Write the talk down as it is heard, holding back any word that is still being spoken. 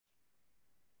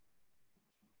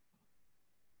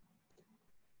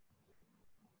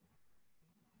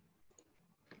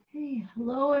Hey,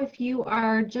 hello. If you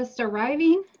are just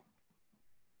arriving,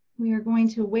 we are going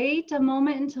to wait a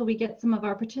moment until we get some of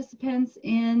our participants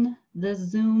in the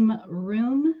Zoom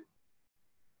room.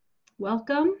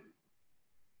 Welcome.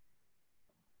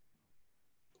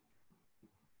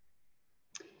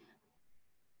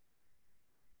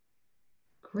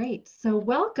 Great. So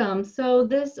welcome.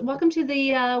 Welcome to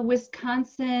the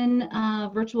Wisconsin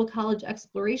Virtual College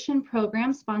Exploration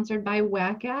Program sponsored by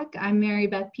WCAC. I'm Mary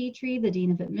Beth Petrie, the Dean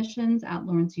of Admissions at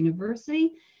Lawrence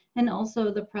University, and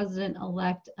also the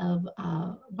president-elect of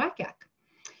WCAC.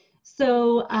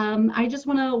 So I just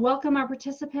want to welcome our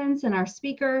participants and our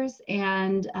speakers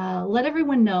and let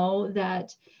everyone know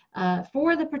that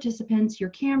for the participants, your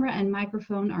camera and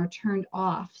microphone are turned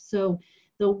off. So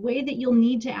the way that you'll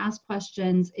need to ask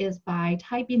questions is by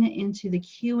typing it into the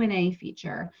Q&A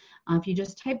feature. If you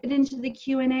just type it into the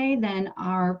Q&A, then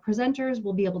our presenters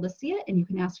will be able to see it and you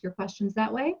can ask your questions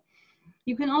that way.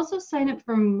 You can also sign up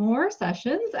for more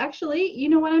sessions. Actually, you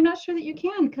know what? I'm not sure that you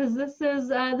can because this is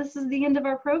the end of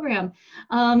our program.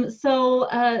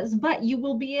 But you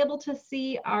will be able to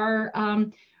see our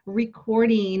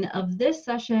recording of this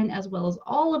session as well as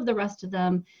all of the rest of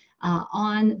them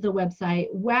on the website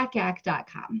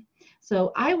wcac.com.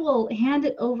 So I will hand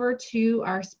it over to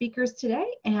our speakers today,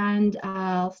 and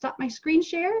I'll stop my screen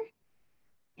share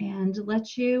and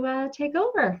let you take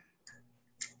over.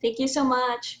 Thank you so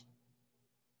much.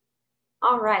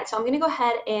 All right, so I'm going to go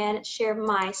ahead and share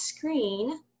my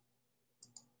screen.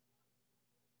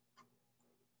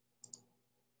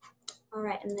 All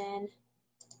right, and then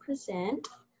present.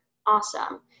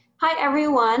 Awesome. Hi,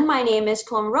 everyone. My name is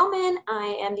Paloma Roman.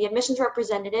 I am the admissions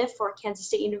representative for Kansas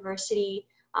State University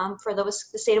for the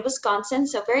state of Wisconsin.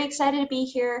 So very excited to be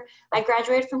here. I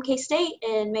graduated from K-State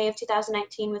in May of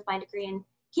 2019 with my degree in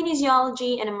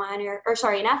kinesiology and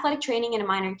in athletic training and a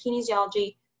minor in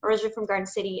kinesiology, originally from Garden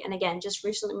City, and again, just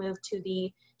recently moved to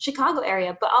the Chicago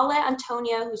area. But I'll let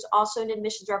Antonio, who's also an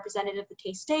admissions representative of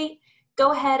K-State,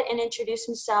 go ahead and introduce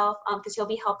himself because he'll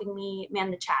be helping me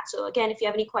man the chat. So again, if you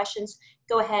have any questions,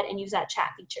 go ahead and use that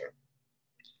chat feature.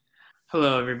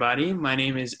 Hello, everybody. My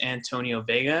name is Antonio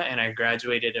Vega, and I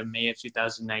graduated in May of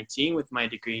 2019 with my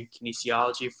degree in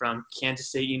kinesiology from Kansas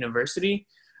State University,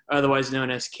 otherwise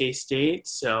known as K-State.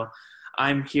 So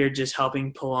I'm here just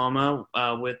helping Paloma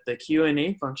with the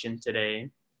Q&A function today.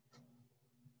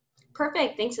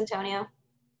 Perfect. Thanks, Antonio.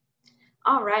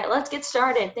 All right, let's get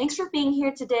started. Thanks for being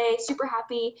here today. Super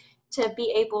happy to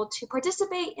be able to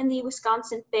participate in the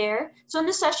Wisconsin Fair. So in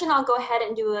this session, I'll go ahead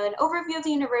and do an overview of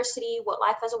the university, what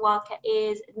life as a Wildcat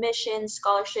is, admissions,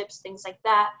 scholarships, things like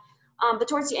that. But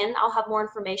towards the end, I'll have more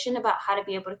information about how to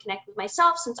be able to connect with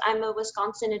myself since I'm a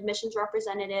Wisconsin admissions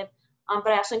representative. But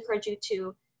I also encourage you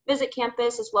to visit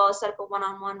campus as well as set up a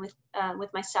one-on-one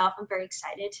with myself. I'm very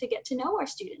excited to get to know our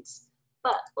students.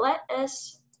 But let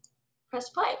us press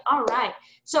play. All right,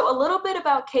 so a little bit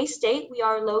about K-State. We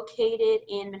are located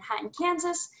in Manhattan,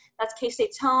 Kansas. That's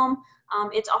K-State's home.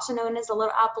 It's also known as the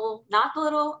Little Apple, not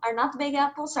the Big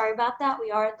Apple. Sorry about that.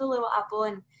 We are at the Little Apple,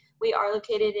 and we are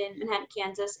located in Manhattan,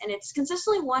 Kansas, and it's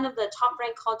consistently one of the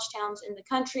top-ranked college towns in the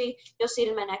country. You'll see it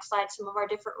in my next slide, some of our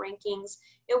different rankings.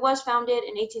 It was founded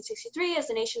in 1863 as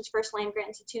the nation's first land-grant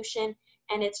institution,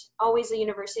 and it's always the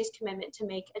university's commitment to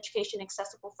make education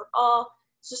accessible for all.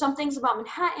 So some things about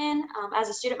Manhattan, as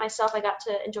a student myself, I got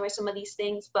to enjoy some of these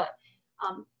things, but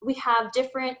we have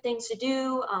different things to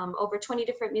do, over 20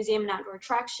 different museum and outdoor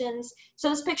attractions.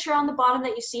 So this picture on the bottom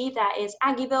that you see, that is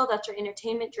Aggieville, that's our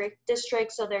entertainment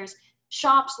district. So there's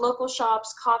shops, local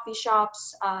shops, coffee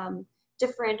shops,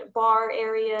 different bar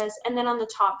areas. And then on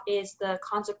the top is the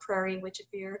Concert Prairie, which if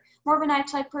you're more of a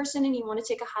nighttime person and you want to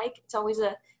take a hike, it's always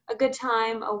a good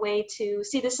time, a way to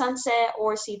see the sunset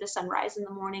or see the sunrise in the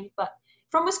morning. But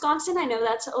from Wisconsin, I know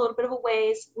that's a little bit of a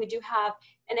ways. We do have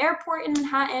an airport in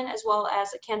Manhattan as well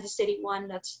as a Kansas City one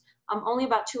that's only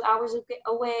about 2 hours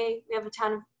away. We have a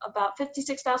town of about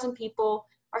 56,000 people.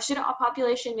 Our student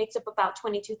population makes up about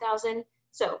 22,000.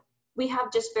 So we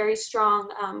have just very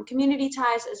strong community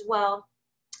ties as well.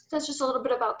 So that's just a little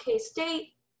bit about K-State.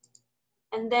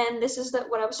 And then this is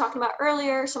what I was talking about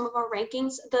earlier, some of our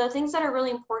rankings. The things that are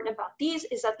really important about these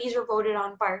is that these are voted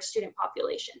on by our student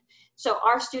population. So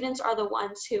our students are the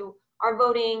ones who are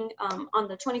voting on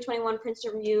the 2021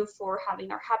 Princeton Review for having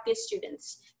our happiest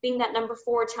students, being that number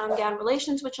 4, town-gown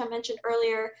relations, which I mentioned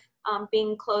earlier,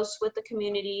 being close with the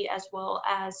community, as well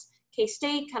as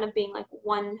K-State kind of being like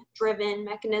one driven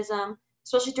mechanism,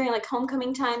 especially during like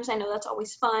homecoming times. I know that's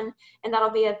always fun, and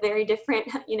that'll be a very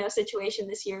different, situation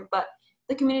this year, but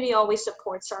the community always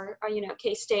supports our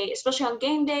K-State, especially on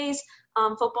game days,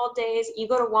 football days. You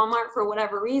go to Walmart for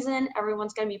whatever reason,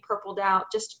 everyone's going to be purpled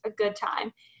out, just a good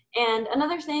time. And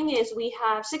another thing is we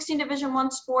have 16 Division I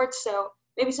sports, so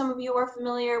maybe some of you are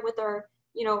familiar with our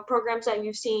programs that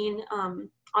you've seen on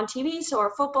TV, so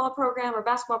our football program or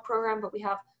basketball program, but we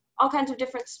have all kinds of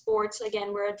different sports.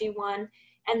 Again, we're a D1.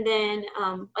 And then,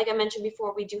 like I mentioned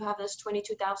before, we do have this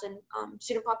 22,000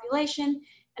 student population.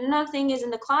 And another thing is in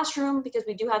the classroom, because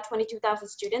we do have 22,000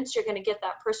 students, you're going to get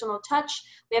that personal touch.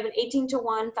 We have an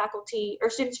 18-to-1 faculty or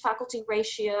students-faculty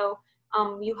ratio.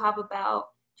 You have about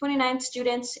 29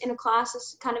 students in a class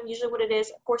is kind of usually what it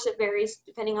is. Of course, it varies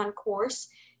depending on course.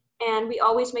 And we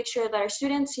always make sure that our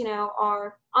students,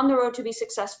 are on the road to be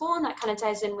successful. And that kind of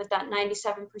ties in with that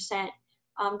 97%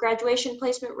 graduation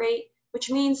placement rate, which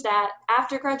means that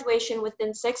after graduation,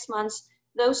 within 6 months,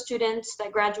 those students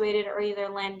that graduated are either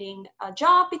landing a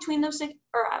job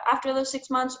after those 6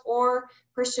 months or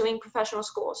pursuing professional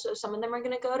school. So some of them are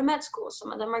going to go to med school.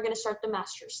 Some of them are going to start the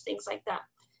master's, things like that.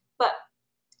 But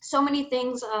so many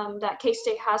things that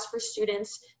K-State has for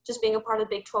students, just being a part of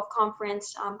the Big 12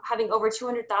 Conference, having over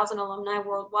 200,000 alumni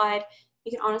worldwide.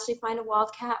 You can honestly find a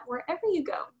Wildcat wherever you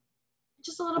go.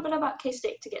 Just a little bit about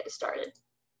K-State to get us started.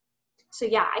 So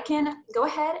yeah, I can go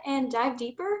ahead and dive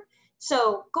deeper.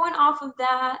 So going off of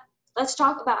that, let's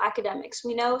talk about academics.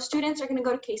 We know students are going to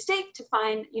go to K-State to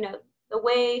find, the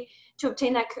way to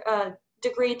obtain that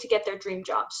degree to get their dream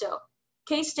job. So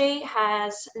K-State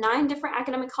has 9 different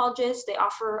academic colleges. They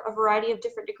offer a variety of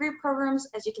different degree programs.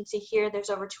 As you can see here, there's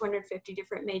over 250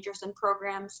 different majors and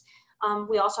programs.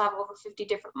 We also have over 50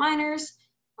 different minors.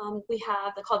 We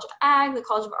have the College of Ag, the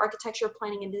College of Architecture,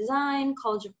 Planning and Design,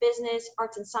 College of Business,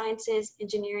 Arts and Sciences,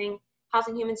 Engineering, Health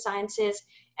and Human Sciences.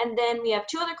 And then we have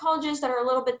 2 other colleges that are a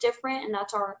little bit different, and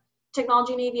that's our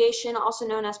Technology and Aviation, also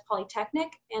known as Polytechnic,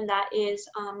 and that is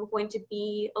going to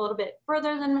be a little bit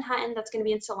further than Manhattan. That's going to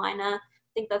be in Salina.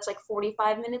 I think that's like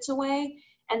 45 minutes away.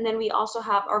 And then we also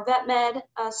have our Vet Med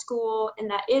school, and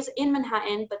that is in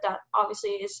Manhattan, but that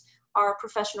obviously is our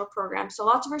professional program. So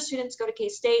lots of our students go to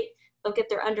K-State, they'll get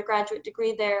their undergraduate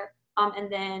degree there,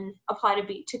 and then apply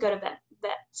to go to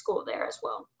vet school there as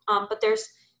well. But there's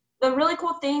the really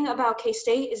cool thing about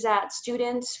K-State is that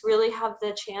students really have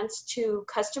the chance to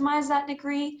customize that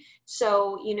degree.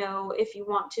 So, if you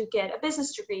want to get a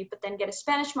business degree, but then get a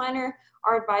Spanish minor,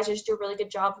 our advisors do a really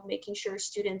good job of making sure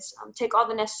students take all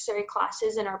the necessary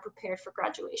classes and are prepared for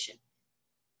graduation.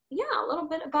 Yeah, a little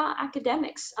bit about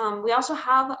academics. We also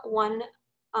have one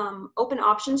open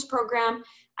options program.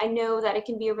 I know that it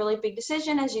can be a really big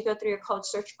decision as you go through your college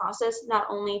search process, not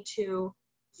only to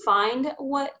find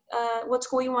what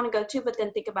school you want to go to, but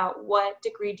then think about what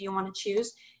degree do you want to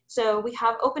choose. So we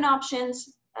have open options.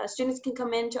 Students can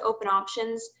come into open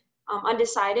options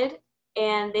undecided,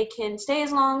 and they can stay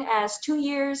as long as 2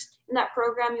 years. In that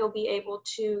program, you'll be able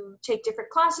to take different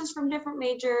classes from different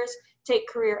majors, take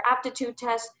career aptitude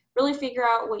tests, really figure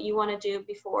out what you want to do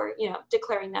before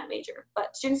declaring that major.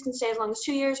 But students can stay as long as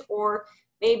 2 years, or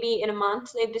maybe in a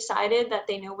month they've decided that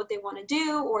they know what they want to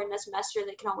do, or in a semester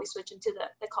they can always switch into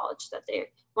the college that they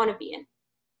want to be in.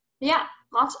 Yeah,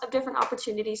 lots of different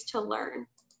opportunities to learn.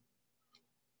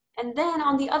 And then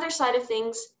on the other side of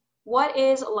things, what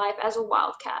is life as a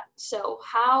Wildcat? So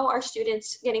how are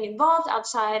students getting involved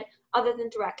outside other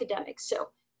than through academics? So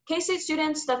K-State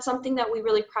students, that's something that we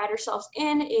really pride ourselves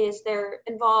in, is they're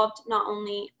involved not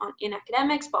only in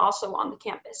academics, but also on the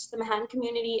campus, the Manhattan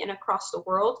community, and across the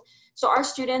world. So our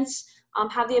students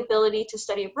have the ability to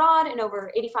study abroad in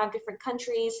over 85 different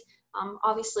countries.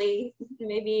 Obviously,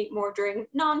 maybe more during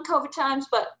non-COVID times,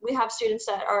 but we have students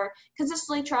that are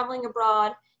consistently traveling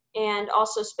abroad and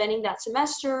also spending that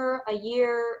semester, a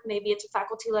year. Maybe it's a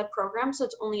faculty-led program, so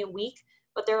it's only a week.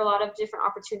 But there are a lot of different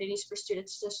opportunities for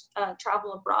students to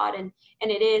travel abroad, and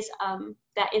it is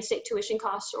that in-state tuition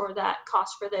cost, or that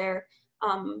cost for their,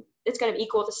 it's going to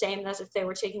equal the same as if they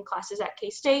were taking classes at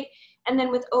K-State. And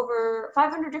then with over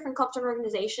 500 different clubs and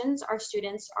organizations, our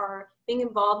students are being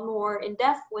involved more in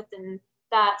depth within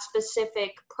that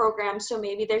specific program. So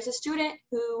maybe there's a student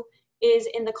who is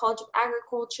in the College of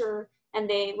Agriculture, and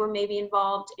they were maybe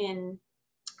involved in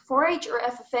 4-H or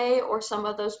FFA or some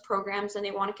of those programs, and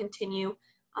they want to continue.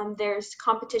 There's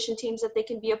competition teams that they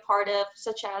can be a part of,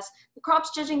 such as the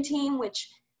crops judging team, which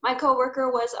my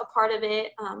coworker was a part of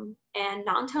it, and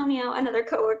Antonio, another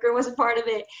coworker, was a part of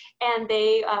it, and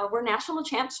they were national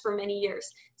champs for many years.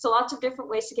 So lots of different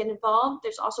ways to get involved.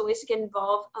 There's also ways to get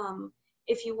involved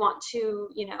if you want to,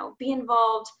 be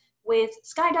involved with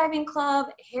skydiving club,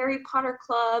 Harry Potter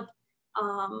club.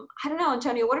 I don't know,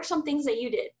 Antonio, what are some things that you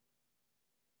did?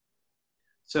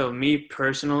 So me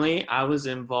personally, I was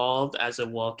involved as a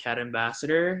Wildcat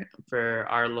ambassador for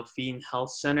our Lafine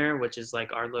Health Center, which is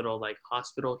like our little like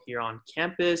hospital here on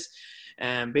campus.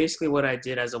 And basically what I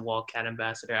did as a Wildcat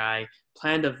ambassador, I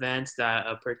planned events that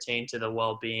pertain to the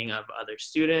well-being of other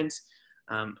students.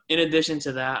 In addition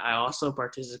to that, I also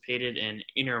participated in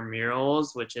intramurals,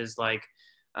 which is like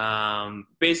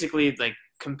basically like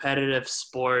competitive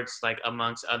sports like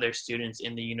amongst other students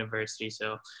in the university.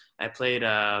 So I played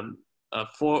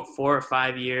 4 or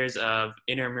 5 years of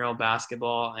intramural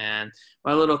basketball, and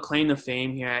my little claim to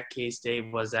fame here at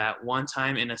K-State was that one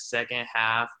time in a second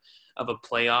half of a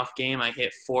playoff game, I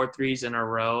hit 4 threes in a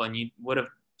row, and you would have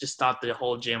just thought the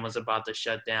whole gym was about to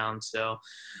shut down. So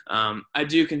I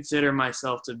do consider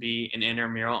myself to be an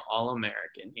intramural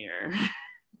All-American here.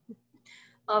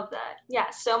 Love that. Yeah,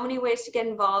 so many ways to get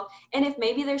involved. And if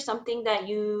maybe there's something that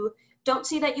you don't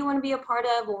see that you want to be a part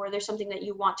of, or there's something that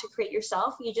you want to create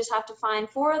yourself, you just have to find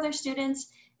 4 other students,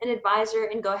 an advisor,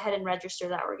 and go ahead and register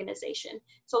that organization.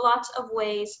 So lots of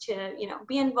ways to,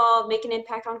 be involved, make an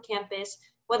impact on campus,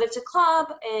 whether it's a club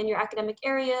in your academic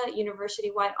area,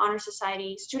 university-wide honor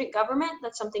society, student government.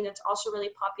 That's something that's also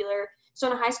really popular. So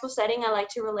in a high school setting, I like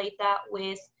to relate that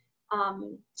with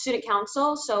student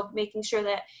council. So making sure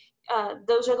that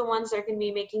those are the ones that are going to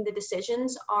be making the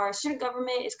decisions. Our student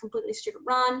government is completely student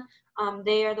run.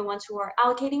 They are the ones who are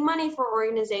allocating money for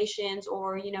organizations,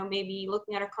 or, maybe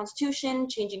looking at our constitution,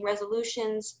 changing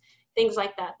resolutions, things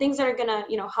like that. Things that are going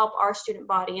to, help our student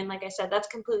body. And like I said, that's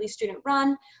completely student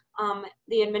run.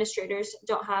 The administrators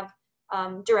don't have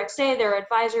direct say, they're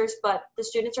advisors, but the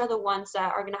students are the ones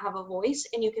that are going to have a voice.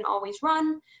 And you can always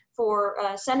run for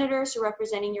senators, so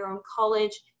representing your own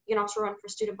college. You can also run for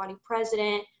student body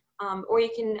president. Or you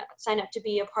can sign up to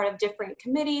be a part of different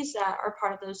committees that are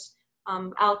part of those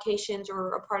allocations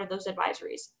or a part of those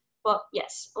advisories. But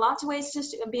yes, lots of ways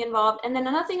to be involved. And then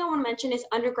another thing I want to mention is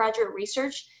undergraduate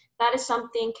research. That is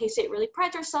something K-State really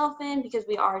prides ourselves in, because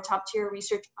we are a top tier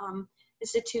research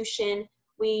institution.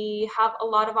 We have a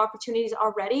lot of opportunities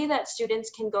already that students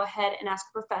can go ahead and ask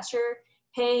a professor,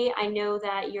 hey, I know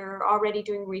that you're already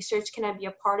doing research, can I be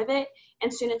a part of it?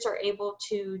 And students are able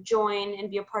to join and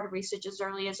be a part of research as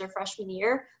early as their freshman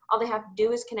year. All they have to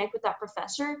do is connect with that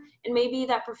professor, and maybe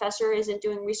that professor isn't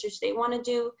doing research they want to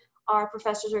do. Our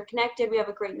professors are connected, we have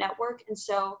a great network, and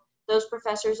so those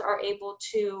professors are able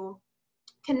to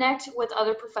connect with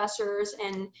other professors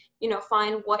and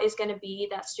find what is going to be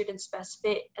that student's best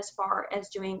fit as far as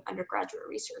doing undergraduate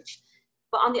research.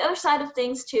 But on the other side of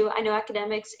things too, I know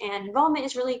academics and involvement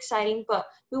is really exciting, but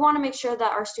we want to make sure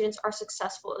that our students are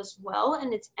successful as well.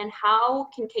 And how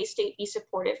can K-State be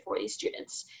supportive for these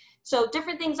students? So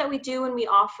different things that we do when we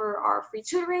offer are free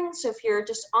tutoring. So if you're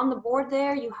just on the board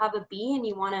there, you have a B and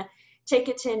you want to take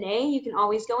it to an A, you can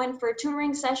always go in for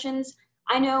tutoring sessions.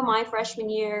 I know my freshman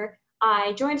year,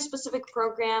 I joined a specific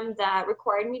program that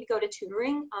required me to go to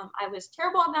tutoring. I was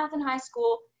terrible at math in high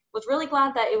school, was really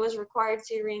glad that it was required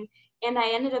tutoring. And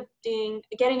I ended up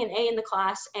getting an A in the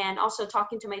class, and also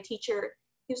talking to my teacher.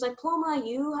 He was like, Paloma,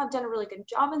 you have done a really good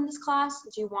job in this class.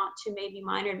 Do you want to maybe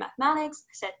minor in mathematics?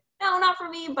 I said, no, not for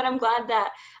me, but I'm glad that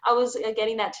I was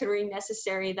getting that tutoring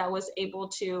necessary that was able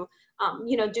to,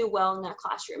 do well in that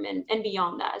classroom and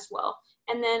beyond that as well.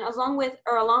 And then along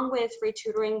with free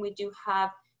tutoring, we do have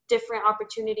different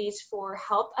opportunities for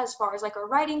help as far as like our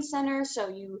writing center. So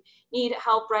you need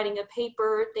help writing a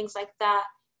paper, things like that.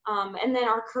 And then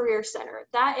our career center.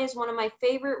 That is one of my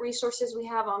favorite resources we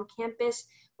have on campus.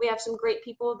 We have some great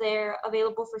people there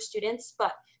available for students,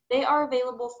 but they are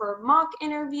available for mock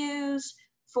interviews,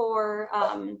 for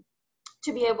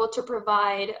to be able to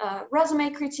provide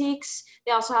resume critiques.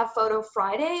 They also have Photo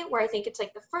Friday, where I think it's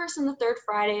like the first and the third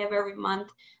Friday of every month.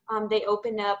 They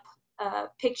open up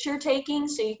picture taking,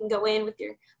 so you can go in with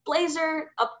your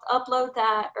blazer, upload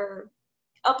that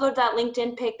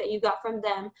LinkedIn pic that you got from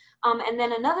them. And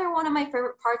then another one of my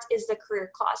favorite parts is the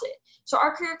career closet. So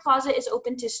our career closet is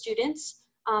open to students.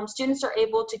 Students are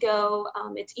able to go,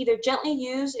 it's either gently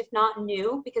used, if not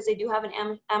new, because they do have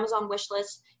an Amazon wish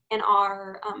list, and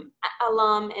our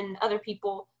alum and other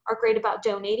people are great about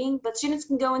donating. But students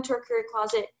can go into our career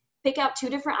closet, pick out 2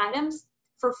 different items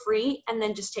for free, and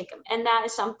then just take them. And that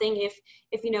is something if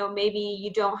maybe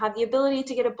you don't have the ability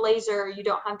to get a blazer, you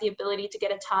don't have the ability to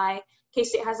get a tie,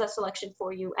 K-State has that selection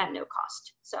for you at no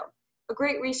cost. So a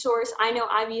great resource. I know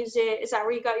I've used it. Is that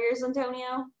where you got yours,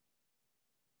 Antonio?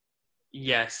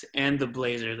 Yes, and the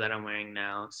blazer that I'm wearing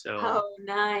now. So. Oh,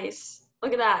 nice.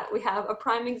 Look at that. We have a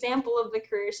prime example of the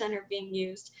Career Center being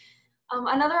used.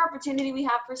 Another opportunity we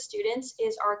have for students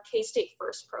is our K-State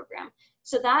First program.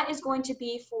 So that is going to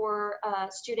be for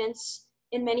students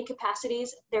in many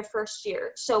capacities their first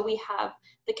year. So we have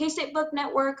the K-State Book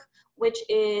Network, which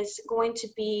is going to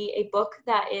be a book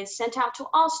that is sent out to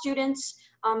all students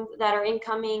that are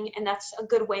incoming, and that's a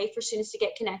good way for students to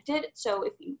get connected. So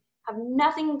if you have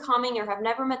nothing in common or have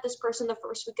never met this person the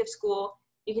first week of school,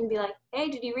 you can be like, hey,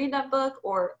 did you read that book?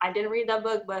 Or I didn't read that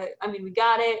book, but I mean, we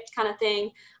got it, kind of thing.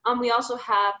 We also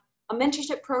have a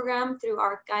mentorship program through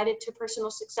our Guided to Personal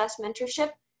Success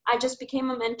mentorship. I just became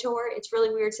a mentor. It's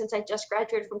really weird since I just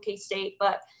graduated from K-State,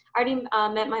 but I already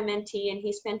met my mentee, and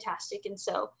he's fantastic. And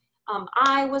so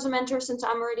I was a mentor since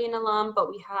I'm already an alum, but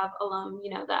we have alum,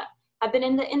 you know, that have been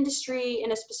in the industry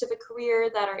in a specific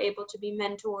career that are able to be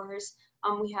mentors.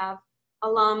 We have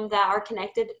alum that are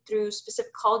connected through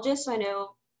specific colleges. So I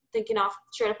know, thinking off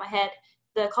straight off my head,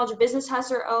 the College of Business has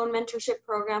their own mentorship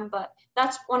program, but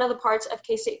that's one of the parts of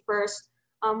K-State First.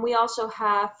 We also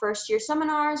have first year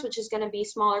seminars, which is going to be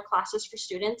smaller classes for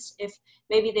students if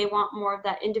maybe they want more of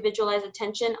that individualized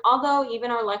attention. Although even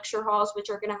our lecture halls, which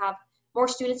are going to have more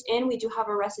students in, we do have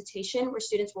a recitation where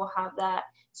students will have that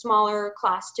smaller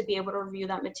class to be able to review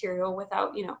that material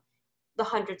without, you know, the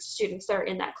hundreds of students that are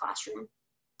in that classroom.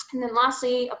 And then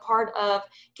lastly, a part of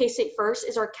K-State First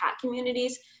is our CAT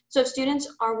communities. So if students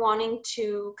are wanting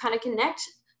to kind of connect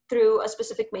through a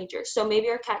specific major, so maybe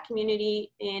our CAT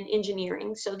community in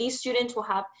engineering. So these students will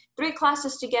have 3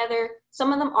 classes together.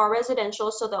 Some of them are residential,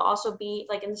 so they'll also be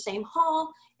like in the same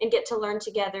hall and get to learn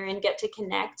together and get to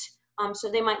connect.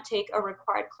 So they might take a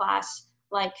required class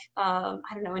like, I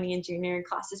don't know any engineering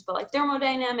classes, but like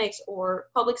thermodynamics or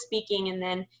public speaking, and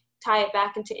then tie it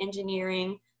back into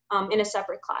engineering in a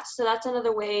separate class. So that's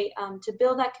another way to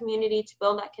build that community, to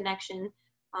build that connection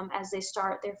as they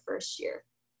start their first year.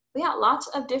 But yeah, lots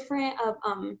of different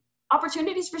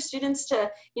opportunities for students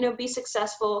to, you know, be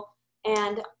successful.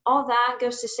 And all that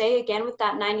goes to say, again, with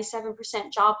that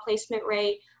 97% job placement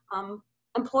rate,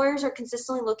 employers are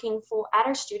consistently looking at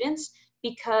our students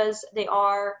because they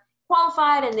are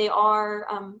qualified and they are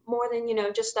more than, you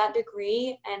know, just that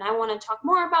degree. And I want to talk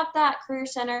more about that Career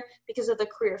Center because of the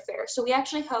Career Fair. So we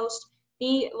actually host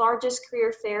the largest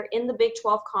career fair in the Big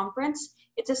 12 Conference.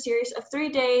 It's a series of 3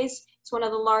 days. It's one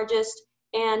of the largest.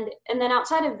 And then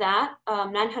outside of that,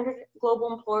 900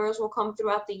 global employers will come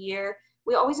throughout the year.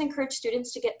 We always encourage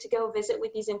students to get to go visit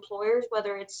with these employers,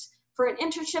 whether it's for an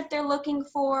internship they're looking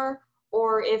for,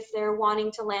 or if they're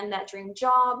wanting to land that dream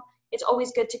job. It's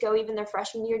always good to go even their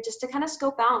freshman year just to kind of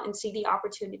scope out and see the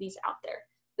opportunities out there.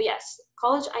 But yes,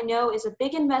 college I know is a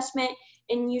big investment,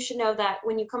 and you should know that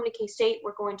when you come to K-State,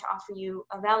 we're going to offer you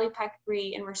a value-packed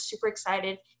degree, and we're super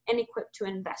excited and equipped to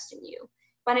invest in you.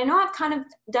 But I know I've kind of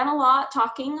done a lot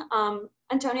talking.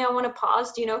 Antonio, I want to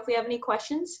pause. Do you know if we have any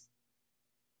questions?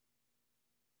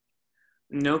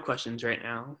 No questions right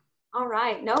now. All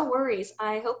right, no worries.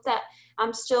 I hope that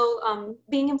I'm still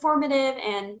being informative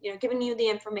and, you know, giving you the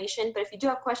information. But if you do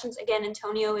have questions, again,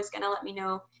 Antonio is going to let me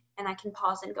know, and I can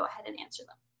pause and go ahead and answer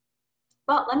them.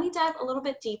 But let me dive a little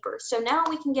bit deeper. So now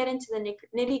we can get into the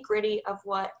nitty-gritty of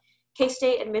what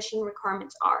K-State admission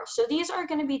requirements are. So these are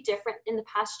going to be different in the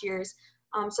past years.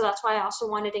 So that's why I also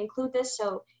wanted to include this.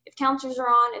 So if counselors are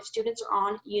on, if students are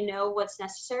on, you know what's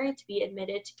necessary to be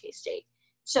admitted to K-State.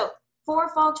 So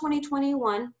for fall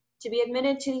 2021, to be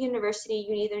admitted to the university,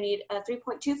 you either need a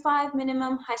 3.25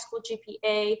 minimum high school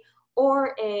GPA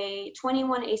or a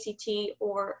 21 ACT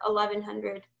or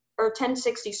 1100 or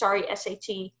 1060, sorry,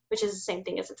 SAT, which is the same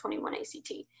thing as a 21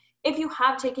 ACT. If you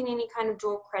have taken any kind of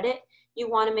dual credit, you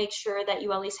want to make sure that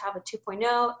you at least have a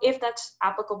 2.0, if that's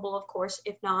applicable, of course.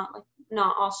 If not, like,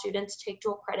 not all students take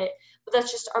dual credit, but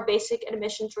that's just our basic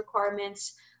admissions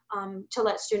requirements to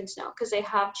let students know, because they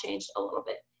have changed a little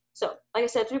bit. So like I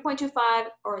said, 3.25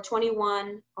 or a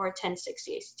 21 or a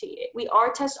 1060 ACT. We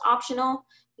are test optional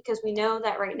because we know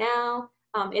that right now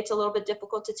it's a little bit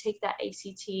difficult to take that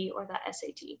ACT or that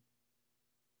SAT.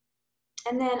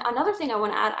 And then another thing I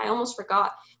want to add, I almost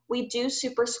forgot, we do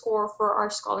super score for our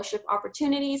scholarship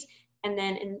opportunities. And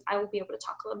I will be able to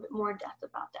talk a little bit more in depth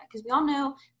about that, because we all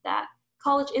know that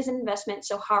college is an investment,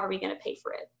 so how are we going to pay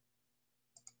for it?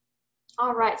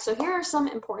 All right, so here are some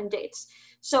important dates.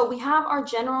 So we have our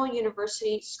general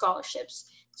university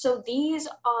scholarships. So these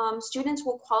students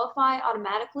will qualify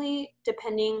automatically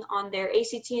depending on their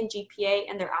ACT and GPA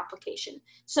and their application.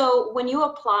 So when you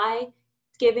apply,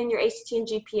 given your ACT and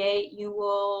GPA, you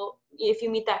will, if you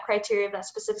meet that criteria of that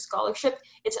specific scholarship,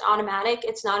 it's automatic.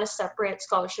 It's not a separate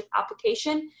scholarship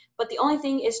application. But the only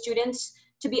thing is, students,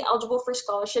 to be eligible for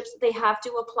scholarships, they have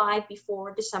to apply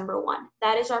before December 1.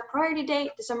 That is our priority date,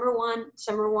 December 1,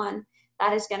 December 1.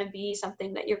 That is going to be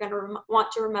something that you're going to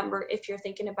want to remember if you're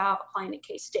thinking about applying to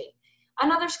K-State.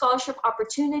 Another scholarship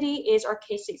opportunity is our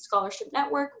K-State Scholarship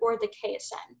Network, or the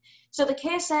KSN. So the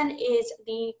KSN is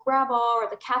the grab-all or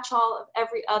the catch-all of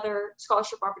every other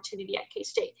scholarship opportunity at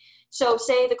K-State. So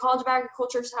say the College of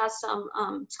Agriculture has some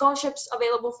scholarships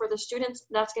available for the students,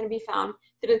 that's going to be found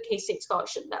through the K-State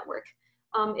Scholarship Network.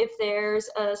 If there's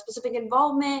a specific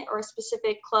involvement or a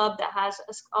specific club that has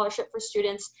a scholarship for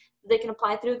students they can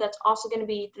apply through, that's also going to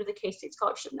be through the K-State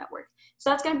Scholarship Network.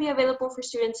 So that's going to be available for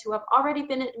students who have already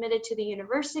been admitted to the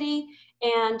university,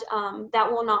 and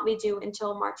that will not be due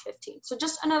until March 15th. So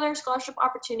just another scholarship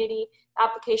opportunity. The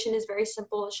application is very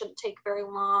simple. It shouldn't take very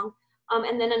long.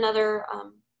 And then another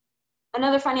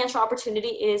financial opportunity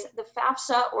is the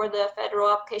FAFSA, or the Federal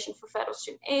Application for Federal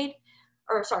Student Aid.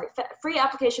 Free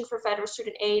application for federal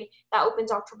student aid. That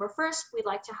opens October 1st. We'd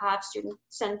like to have students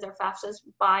send their FAFSAs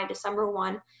by December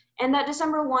 1. And that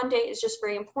December 1 date is just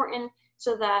very important,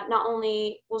 so that not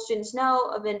only will students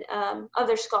know of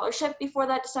their scholarship before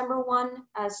that December 1,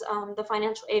 as the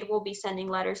financial aid will be sending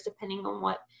letters depending on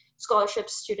what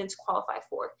scholarships students qualify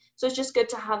for. So it's just good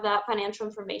to have that financial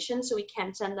information so we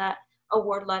can send that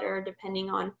award letter depending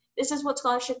on this is what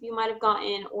scholarship you might have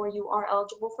gotten, or you are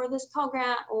eligible for this Pell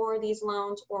Grant or these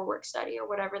loans or work study or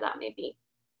whatever that may be.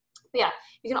 But yeah,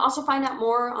 you can also find out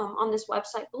more on this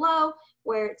website below,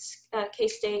 where it's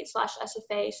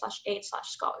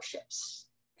kstate/sfa/aid/scholarships.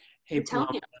 Hey,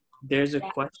 Plum, there's a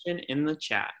question in the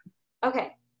chat.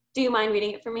 Okay, do you mind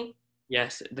reading it for me?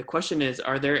 Yes, the question is,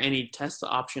 are there any test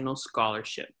optional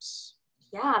scholarships?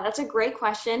 Yeah, that's a great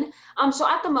question. So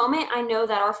at the moment, I know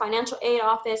that our financial aid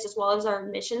office, as well as our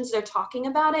admissions, they're talking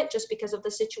about it just because of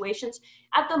the situations.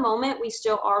 At the moment, we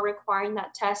still are requiring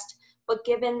that test, but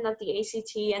given that the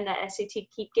ACT and the SAT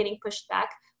keep getting pushed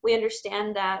back, we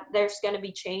understand that there's going to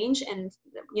be change, and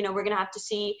we're going to have to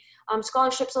see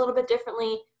scholarships a little bit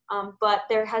differently, but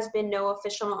there has been no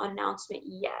official announcement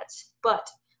yet. But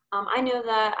I know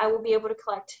that I will be able to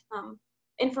collect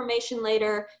information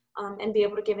later and be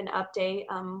able to give an update.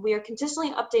 We are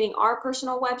consistently updating our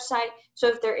personal website, so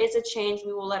if there is a change,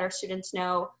 we will let our students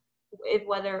know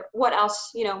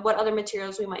what other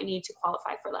materials we might need to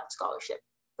qualify for that scholarship.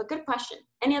 But good question.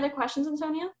 Any other questions,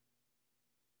 Antonio?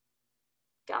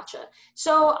 Gotcha.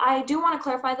 So I do want to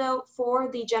clarify though, for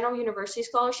the general university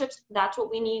scholarships, that's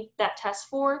what we need that test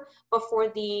for. But for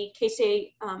the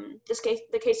K-State,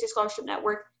 the K-State Scholarship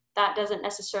Network, that doesn't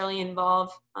necessarily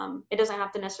involve, it doesn't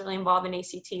have to necessarily involve an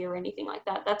ACT or anything like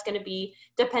that. That's going to be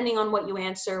depending on what you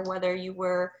answer, whether you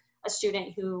were a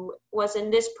student who was in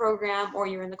this program, or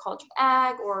you're in the College of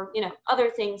Ag, or other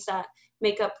things that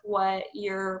make up what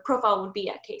your profile would be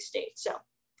at K-State. So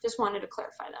just wanted to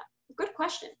clarify that. Good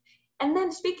question. And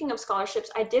then speaking of scholarships,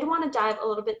 I did want to dive a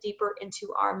little bit deeper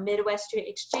into our Midwest Student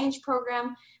Exchange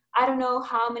Program. I don't know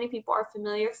how many people are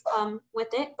familiar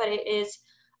with it, but it is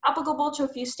applicable to a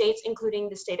few states, including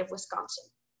the state of Wisconsin.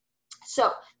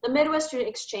 So the Midwest Student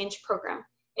Exchange Program.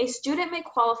 A student may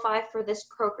qualify for this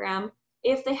program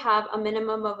if they have a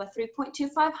minimum of a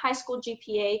 3.25 high school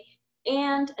GPA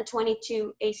and a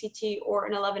 22 ACT or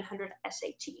an 1100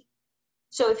 SAT.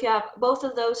 So if you have both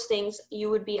of those things,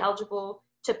 you would be eligible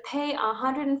to pay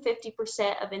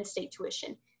 150% of in-state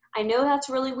tuition. I know that's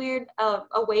really weird,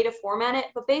 a way to format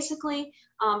it, but basically,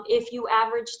 if you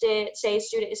averaged it, say a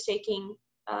student is taking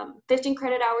 15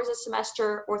 credit hours a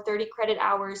semester or 30 credit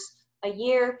hours a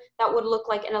year, that would look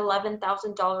like an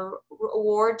 $11,000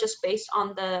 award just based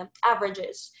on the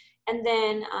averages. And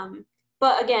then,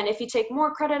 but again, if you take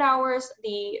more credit hours,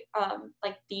 the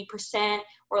percent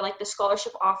or like the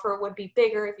scholarship offer would be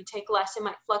bigger. If you take less, it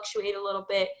might fluctuate a little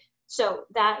bit. So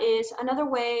that is another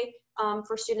way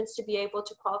for students to be able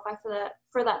to qualify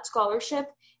for that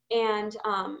scholarship and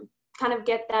kind of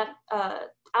get that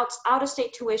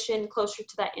out-of-state tuition closer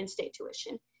to that in-state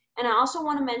tuition. And I also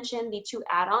want to mention the two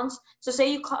add-ons. So say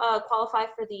you qualify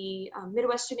for the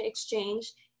Midwest Student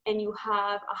Exchange and you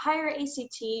have a higher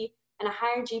ACT and a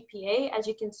higher GPA, as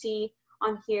you can see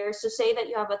on here. So say that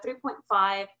you have a 3.5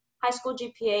 high school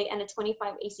GPA and a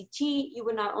 25 ACT, you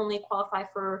would not only qualify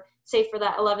for, say, for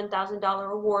that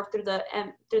 $11,000 award through the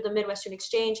Midwest Student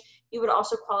Exchange, you would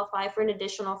also qualify for an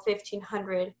additional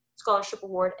 $1,500 scholarship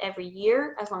award every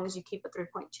year, as long as you keep a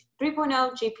 3.0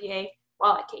 GPA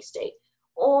while at K-State.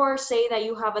 Or say that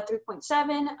you have a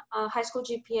 3.7 high school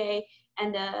GPA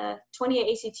and a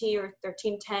 28 ACT or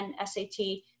 1310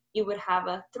 SAT, you would have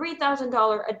a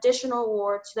 $3,000 additional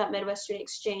award to that Midwest Student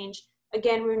Exchange,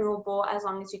 again renewable as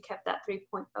long as you kept that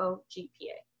 3.0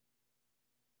 GPA.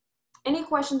 Any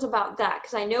questions about that?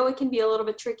 Because I know it can be a little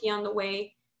bit tricky on the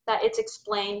way that it's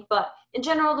explained, but in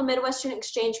general, the Midwest Student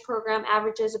Exchange Program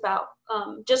averages about,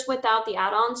 just without the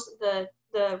add-ons, the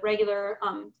regular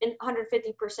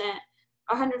 150%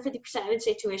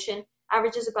 in-state tuition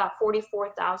averages about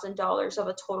 $44,000 of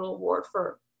a total award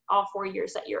for all 4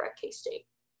 years that you're at K-State.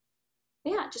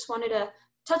 Yeah, just wanted to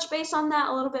touch base on that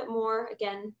a little bit more.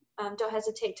 Again, don't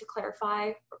hesitate to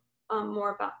clarify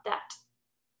more about that.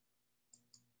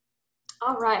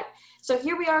 All right, so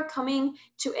here we are coming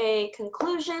to a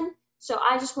conclusion. So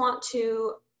I just want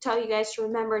to tell you guys to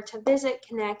remember to visit,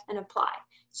 connect, and apply.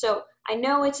 So I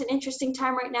know it's an interesting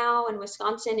time right now, and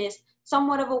Wisconsin is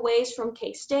somewhat of a ways from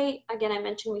K-State. Again, I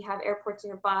mentioned we have airports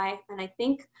nearby, and I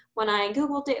think when I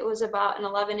Googled it, it was about an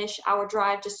 11-ish hour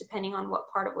drive, just depending on what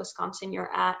part of Wisconsin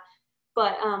you're at.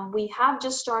 But we have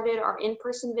just started our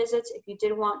in-person visits. If you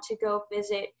did want to go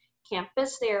visit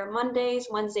campus, they are Mondays,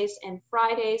 Wednesdays, and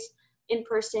Fridays. In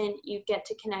person, you get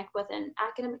to connect with an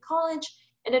academic college,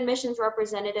 an admissions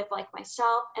representative like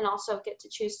myself, and also get to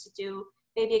choose to do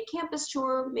maybe a campus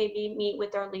tour, maybe meet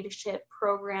with our leadership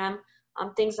program,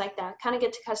 things like that. Kind of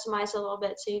get to customize a little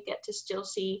bit so you get to still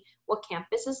see what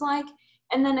campus is like.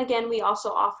 And then again, we also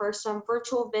offer some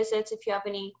virtual visits. If you have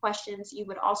any questions, you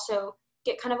would also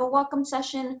get kind of a welcome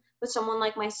session with someone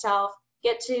like myself,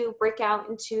 get to break out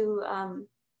into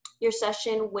your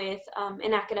session with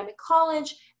an academic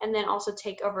college, and then also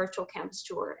take a virtual campus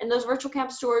tour. And those virtual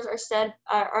campus tours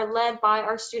are led by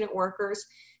our student workers.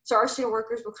 So our student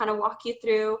workers will kind of walk you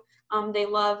through. They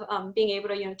love being able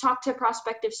to talk to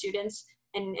prospective students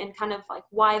and kind of like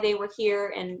why they were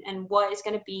here and what is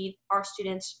going to be our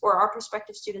students or our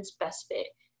prospective students' best fit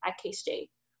at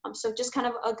K-State. So just kind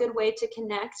of a good way to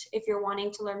connect if you're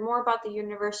wanting to learn more about the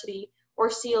university or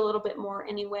see a little bit more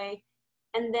anyway.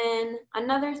 And then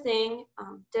another thing,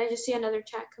 did I just see another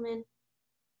chat come in,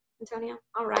 Antonio?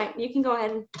 All right, you can go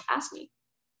ahead and ask me.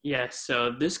 Yes,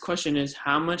 so this question is,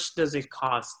 how much does it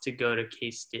cost to go to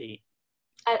K-State?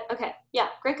 Okay, yeah,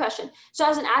 great question. So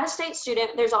as an out-of-state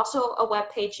student, there's also a web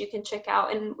page you can check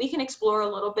out, and we can explore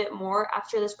a little bit more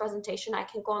after this presentation. I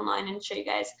can go online and show you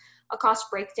guys a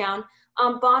cost breakdown.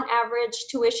 But on average,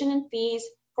 tuition and fees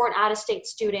for an out-of-state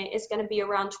student is going to be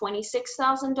around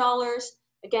 $26,000.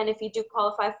 Again, if you do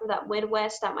qualify for that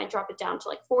Midwest, that might drop it down to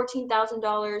like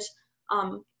 $14,000,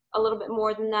 a little bit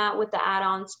more than that with the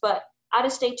add-ons. But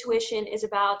out-of-state tuition is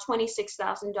about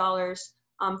 $26,000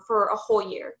 for a whole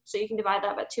year. So you can divide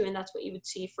that by 2, and that's what you would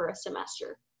see for a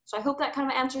semester. So I hope that kind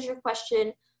of answers your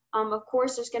question. Of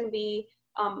course, there's going to be,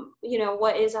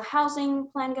 what is a housing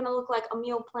plan going to look like, a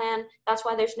meal plan. That's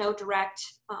why there's no direct,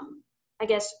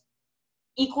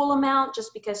 equal amount,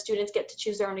 just because students get to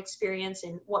choose their own experience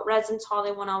and what residence hall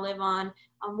they want to live on,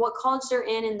 what college they're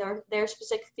in, and their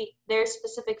specific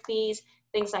fees,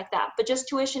 things like that. But just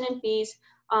tuition and fees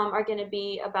are going to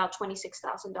be about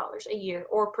 $26,000 a year,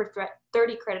 or per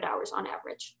 30 credit hours on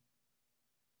average.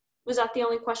 Was that the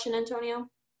only question, Antonio?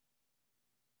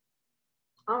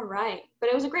 All right, but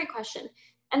it was a great question.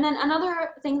 And then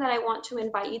another thing that I want to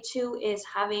invite you to is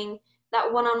having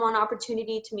that one-on-one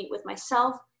opportunity to meet with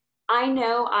myself. I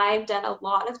know I've done a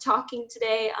lot of talking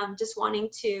today. I'm just wanting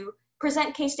to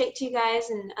present K-State to you guys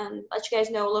and let you guys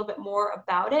know a little bit more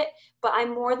about it, but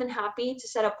I'm more than happy to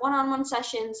set up one-on-one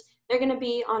sessions. They're going to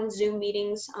be on Zoom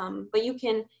meetings, but you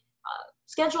can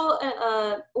schedule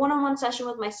a one-on-one session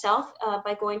with myself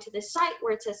by going to this site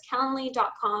where it says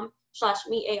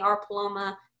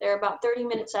calendly.com/meetarpaloma. They're about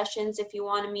 30-minute sessions if you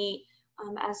want to meet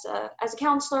as a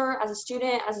counselor, as a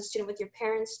student with your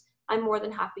parents. I'm more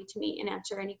than happy to meet and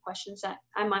answer any questions that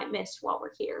I might miss while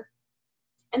we're here.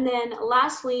 And then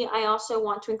lastly, I also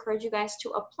want to encourage you guys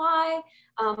to apply.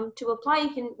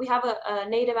 We have a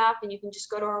native app, and you can just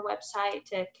go to our website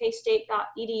to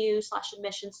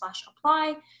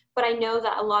kstate.edu/admission/apply. But I know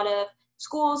that a lot of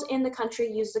schools in the country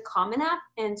use the Common App,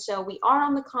 and so we are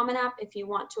on the Common App if you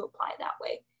want to apply that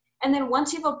way. And then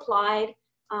once you've applied,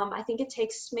 I think it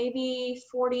takes maybe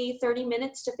 30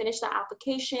 minutes to finish the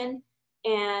application,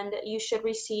 and you should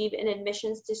receive an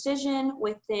admissions decision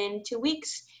within 2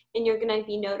 weeks, and you're going to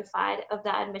be notified of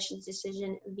that admissions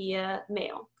decision via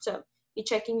mail. So be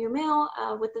checking your mail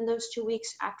within those 2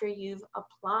 weeks after you've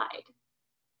applied.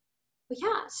 But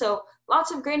yeah, so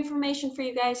lots of great information for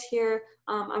you guys here.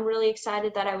 I'm really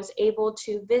excited that I was able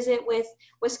to visit with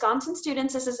Wisconsin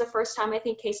students. This is the first time I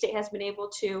think K-State has been able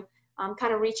to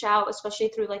kind of reach out, especially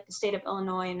through like the state of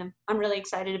Illinois, and I'm really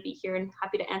excited to be here and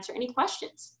happy to answer any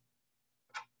questions.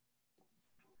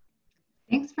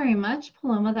 Thanks very much,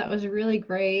 Paloma. That was really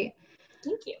great.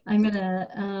 Thank you. I'm going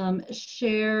to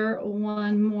share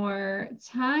one more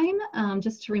time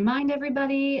just to remind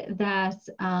everybody that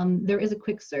there is a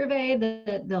quick survey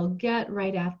that they'll get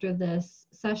right after this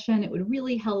session. It would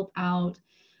really help out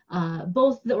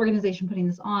both the organization putting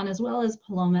this on as well as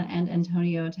Paloma and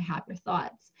Antonio to have your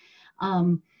thoughts.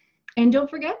 And don't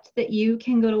forget that you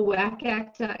can go to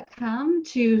whacac.com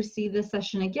to see this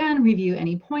session again, review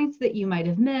any points that you might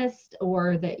have missed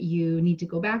or that you need to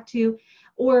go back to,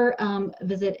 or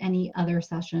visit any other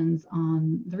sessions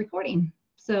on the recording.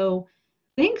 So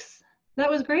thanks. That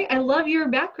was great. I love your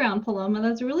background, Paloma.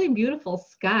 That's a really beautiful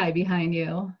sky behind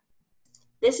you.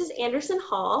 This is Anderson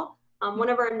Hall, one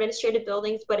of our administrative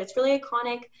buildings, but it's really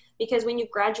iconic because when you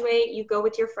graduate, you go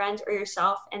with your friends or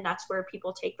yourself, and that's where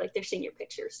people take like their senior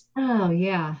pictures. Oh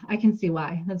yeah, I can see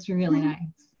why. That's really nice.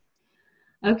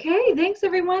 Okay, thanks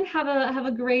everyone. Have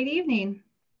a great evening.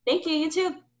 Thank you, you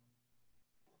too.